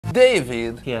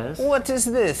David. Yes? What is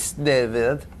this,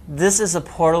 David? This is a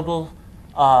portable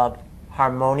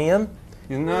harmonium.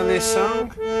 You know this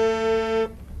song? No,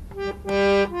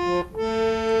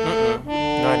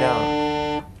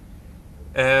 I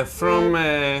don't. From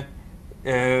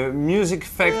Music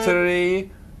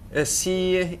Factory,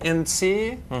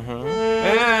 C&C.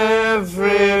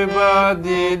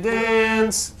 Everybody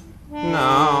dance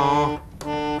now.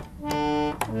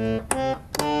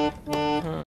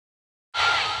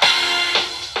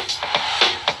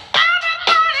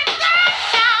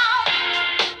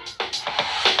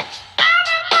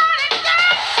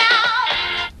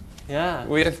 Yeah.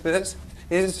 With this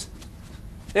is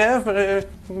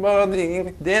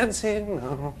everybody dancing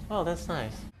now. Oh, that's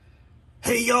nice.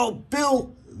 Hey y'all,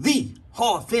 Bill, the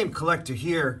Hall of Fame collector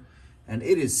here, and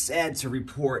it is sad to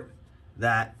report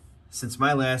that since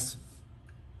my last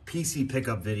PC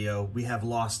pickup video, we have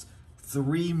lost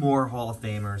 3 more Hall of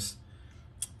Famers,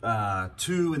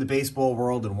 2 in the baseball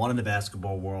world and 1 in the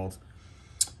basketball world.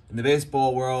 In the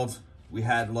baseball world, we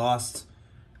had lost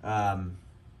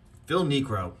Phil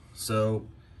Niekro. So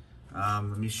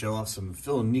let me show off some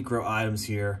Phil Niekro items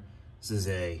here. This is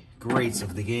a Greats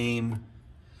of the Game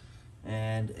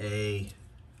and a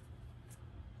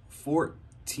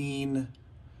 14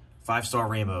 5-star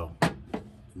rainbow,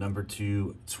 number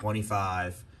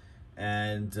 225.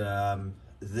 And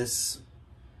this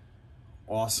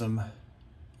awesome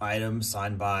item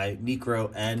signed by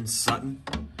Niekro and Sutton.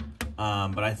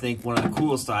 But I think one of the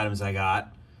coolest items I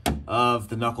got of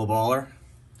the Knuckleballer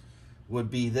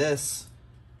would be this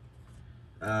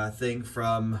thing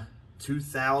from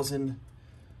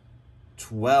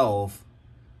 2012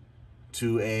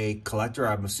 to a collector,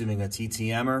 I'm assuming a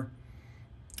TTMer.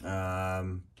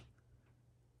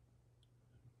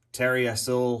 Terry, I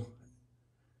still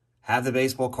have the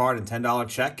baseball card and $10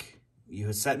 check. You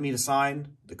had sent me to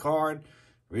sign the card.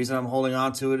 The reason I'm holding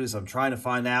on to it is I'm trying to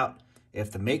find out if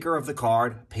the maker of the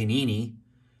card, Panini,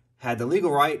 had the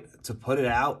legal right to put it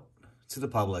out to the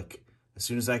public. As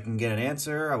soon as I can get an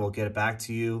answer, I will get it back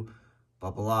to you.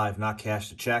 Blah, blah, blah. I've not cashed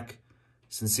a check.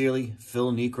 Sincerely,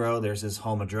 Phil Niekro. There's his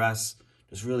home address.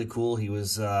 Just really cool. He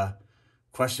was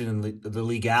questioning the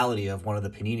legality of one of the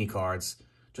Panini cards.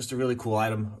 Just a really cool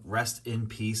item. Rest in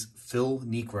peace, Phil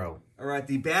Niekro. All right,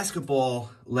 the basketball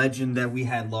legend that we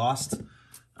had lost.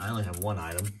 I only have one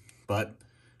item, but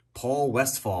Paul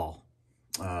Westphal.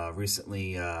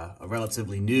 Recently, a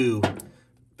relatively new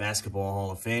basketball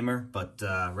Hall of Famer, but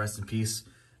rest in peace,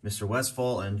 Mr.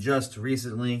 Westphal. And just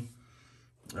recently,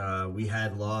 we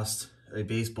had lost a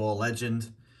baseball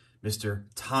legend, Mr.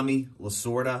 Tommy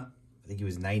Lasorda. I think he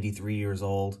was 93 years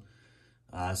old.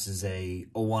 This is a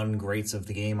 01 Greats of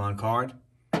the Game on card,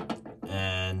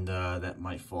 and that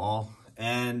might fall.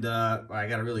 And I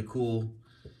got a really cool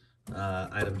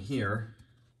item here.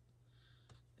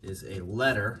 Is a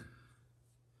letter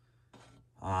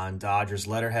on Dodgers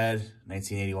letterhead,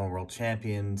 1981 World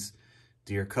Champions.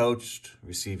 Dear Coach,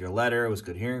 received your letter. It was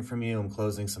good hearing from you. I'm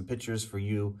closing some pictures for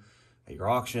you at your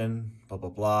auction. Blah,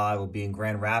 blah, blah. I will be in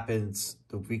Grand Rapids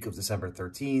the week of December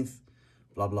 13th.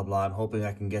 Blah, blah, blah. I'm hoping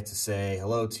I can get to say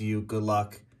hello to you. Good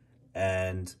luck.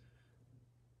 And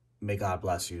may God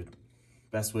bless you.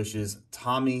 Best wishes,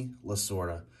 Tommy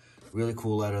Lasorda. Really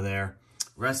cool letter there.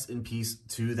 Rest in peace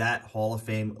to that Hall of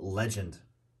Fame legend.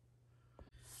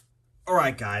 All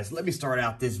right, guys, let me start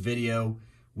out this video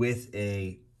with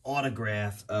a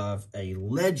autograph of a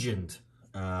legend.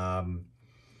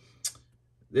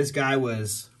 This guy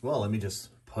was, well, let me just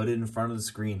put it in front of the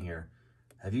screen here.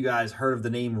 Have you guys heard of the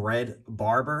name Red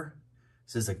Barber?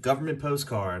 This is a government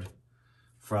postcard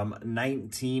from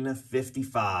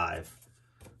 1955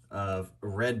 of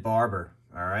Red Barber.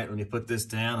 All right, let me put this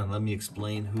down and let me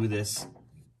explain who this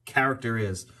character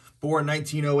is. Born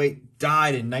 1908,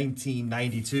 died in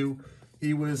 1992.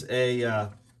 He was a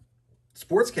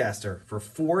sportscaster for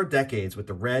 4 decades with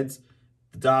the Reds,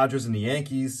 the Dodgers, and the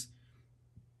Yankees.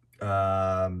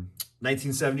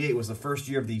 1978 was the first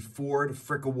year of the Ford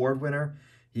Frick Award winner.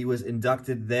 He was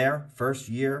inducted there, first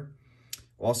year.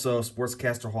 Also,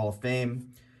 Sportscaster Hall of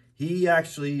Fame. He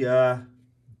actually,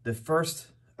 his first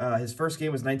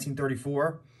game was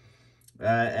 1934.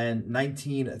 And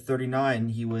 1939,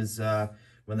 he was,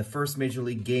 when the first Major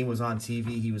League game was on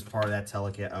TV, he was part of that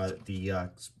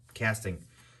casting.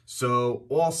 So,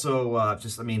 also, I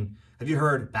mean, have you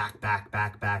heard back? I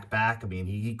mean,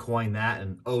 he coined that,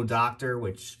 and Oh Doctor,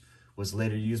 which was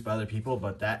later used by other people,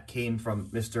 but that came from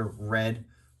Mr. Red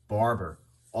Barber.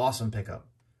 Awesome pickup.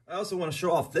 I also want to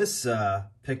show off this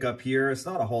pickup here. It's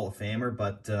not a Hall of Famer,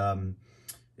 but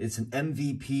it's an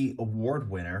MVP award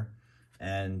winner.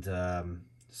 And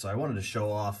so I wanted to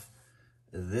show off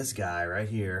this guy right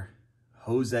here,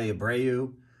 Jose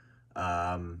Abreu.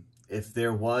 If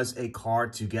there was a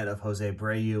card to get of Jose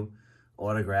Abreu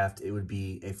autographed, it would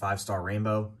be a 5-star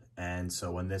rainbow. And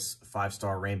so when this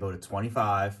 5-star rainbow to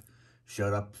 25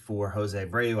 showed up for Jose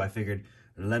Abreu, I figured,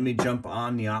 let me jump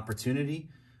on the opportunity.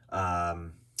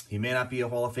 He may not be a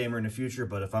Hall of Famer in the future,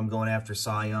 but if I'm going after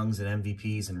Cy Youngs and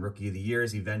MVPs and Rookie of the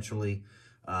Years eventually,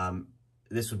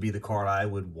 this would be the card I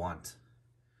would want.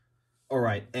 All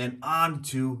right, and on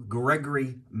to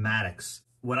Gregory Maddux.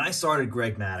 When I started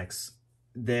Greg Maddux,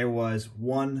 there was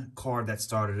one card that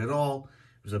started it all.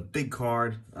 It was a big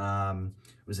card.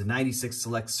 It was a 96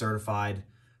 Select Certified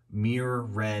Mirror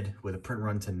Red with a print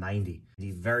run to 90.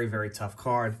 The very, very tough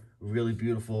card, really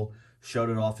beautiful. Showed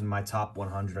it off in my top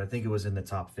 100. I think it was in the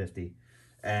top 50.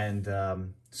 And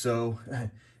so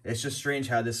it's just strange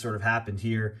how this sort of happened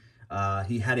here.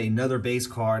 He had another base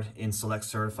card in Select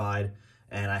Certified,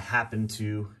 and I happened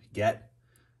to get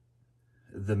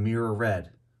the Mirror Red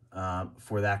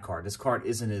for that card. This card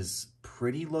isn't as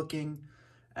pretty looking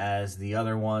as the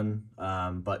other one,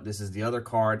 but this is the other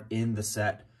card in the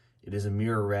set. It is a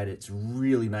Mirror Red. It's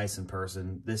really nice in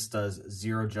person. This does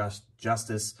zero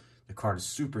justice. The card is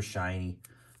super shiny.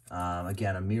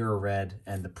 Again, a Mirror Red,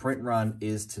 and the print run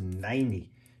is to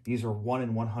 90. These are 1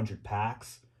 in 100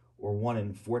 packs, or 1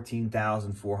 in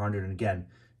 14,400. And again,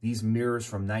 these mirrors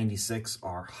from 96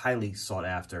 are highly sought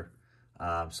after.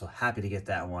 So happy to get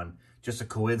that one. Just a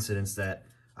coincidence that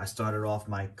I started off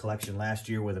my collection last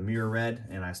year with a Mirror Red,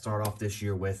 and I start off this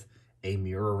year with a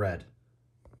Mirror Red.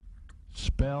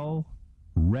 Spell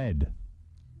red.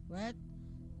 Red,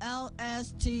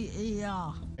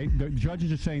 L-S-T-E-R. Hey, the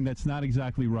judges are saying that's not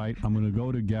exactly right. I'm going to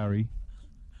go to Gary.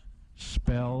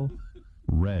 Spell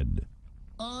red.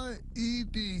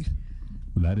 R-E-D.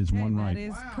 That is one right. That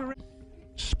is correct.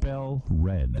 Spell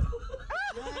red.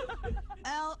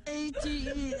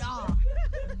 L-A-T-E-R.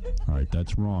 All right,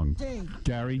 that's wrong. D.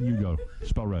 Gary, you go.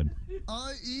 Spell red.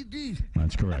 R-E-D.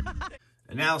 That's correct.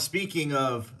 And now, speaking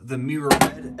of the Mirror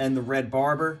Red and the Red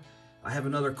Barber, I have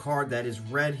another card that is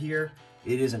red here.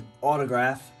 It is an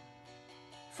autograph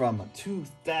from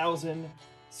 2000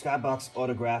 Skybox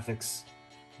Autographics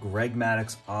Greg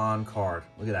Maddux on card.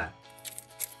 Look at that.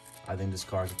 I think this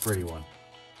card's a pretty one.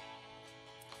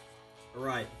 All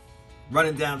right,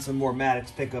 running down some more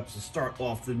Maddux pickups to start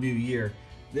off the new year.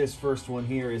 This first one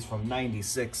here is from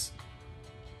 96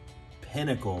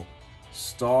 Pinnacle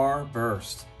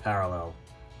Starburst Parallel.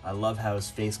 I love how his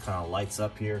face kind of lights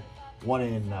up here. 1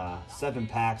 in 7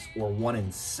 packs, or 1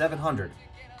 in 700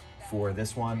 for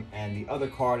this one. And the other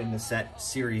card in the set,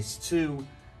 Series 2,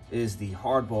 is the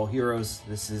Hardball Heroes.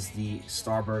 This is the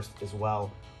Starburst as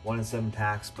well. 1 in 7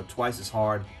 packs, but twice as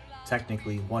hard.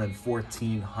 Technically 1 in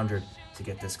 1,400 to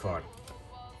get this card.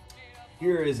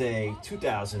 Here is a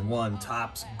 2001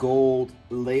 Topps Gold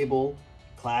Label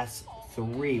Class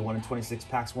 3. 1 in 26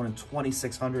 packs, 1 in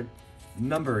 2,600.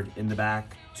 Numbered in the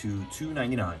back to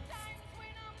 $2.99.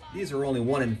 These are only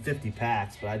 1 in 50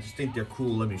 packs, but I just think they're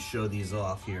cool. Let me show these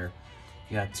off here.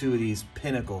 You got 2 of these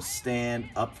Pinnacle Stand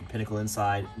Up from Pinnacle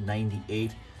Inside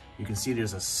 98. You can see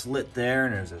there's a slit there,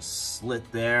 and there's a slit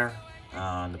there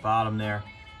on the bottom there.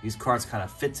 These cards kind of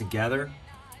fit together,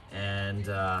 and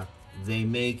they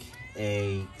make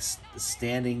a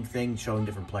standing thing showing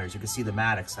different players. You can see the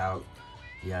Maddux out.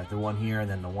 Yeah, the one here and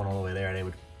then the one all the way there. They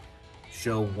would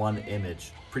show one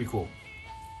image. Pretty cool.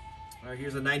 All right,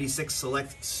 here's a 96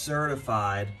 Select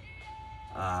Certified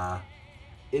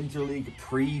Interleague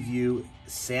Preview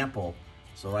Sample.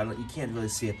 So you can't really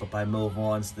see it, but by Mo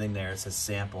Vaughn's thing there, it says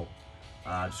sample.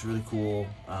 Just really cool.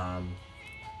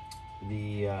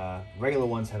 The regular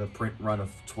ones have a print run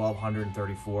of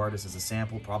 1,234. This is a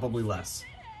sample, probably less.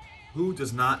 Who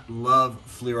does not love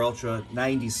Fleer Ultra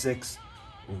 96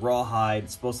 Rawhide?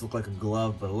 It's supposed to look like a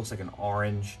glove, but it looks like an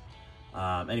orange.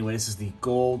 Anyway, this is the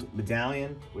gold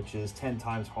medallion, which is 10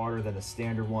 times harder than the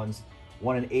standard ones.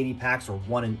 1 in 80 packs, or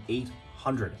 1 in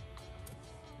 800.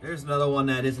 There's another one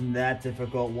that isn't that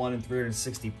difficult. 1 in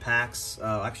 360 packs.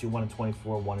 Actually, 1 in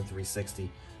 24, 1 in 360.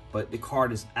 But the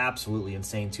card is absolutely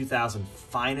insane. 2000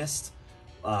 Finest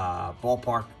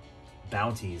Ballpark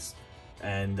Bounties.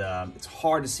 And it's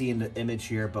hard to see in the image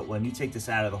here, but when you take this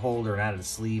out of the holder and out of the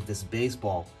sleeve, this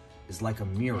baseball is like a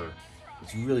mirror.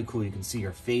 It's really cool. You can see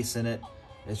your face in it.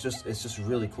 It's just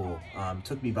really cool.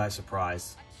 Took me by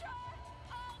surprise.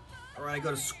 All right, I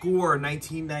go to Score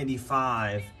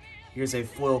 1995. Here's a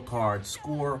foil card.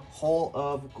 Score Hall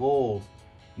of Gold.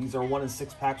 These are 1 in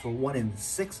 6 packs, or 1 in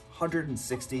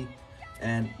 660.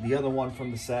 And the other one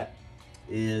from the set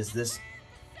is this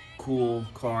cool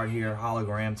card here,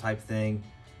 hologram type thing.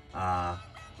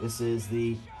 This is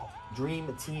the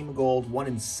Dream Team Gold 1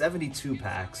 in 72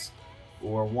 packs,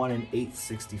 or 1 in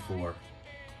 864.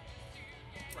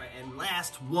 Right, and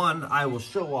last one I will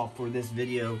show off for this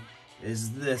video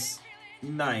is this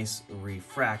nice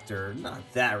refractor. Not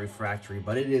that refractory,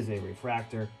 but it is a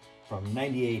refractor from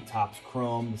 98 Topps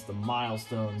Chrome. It's the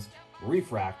Milestones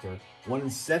refractor. 1 in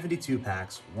 72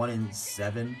 packs, 1 in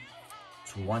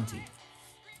 720.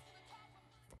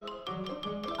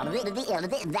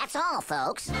 That's all,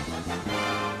 folks.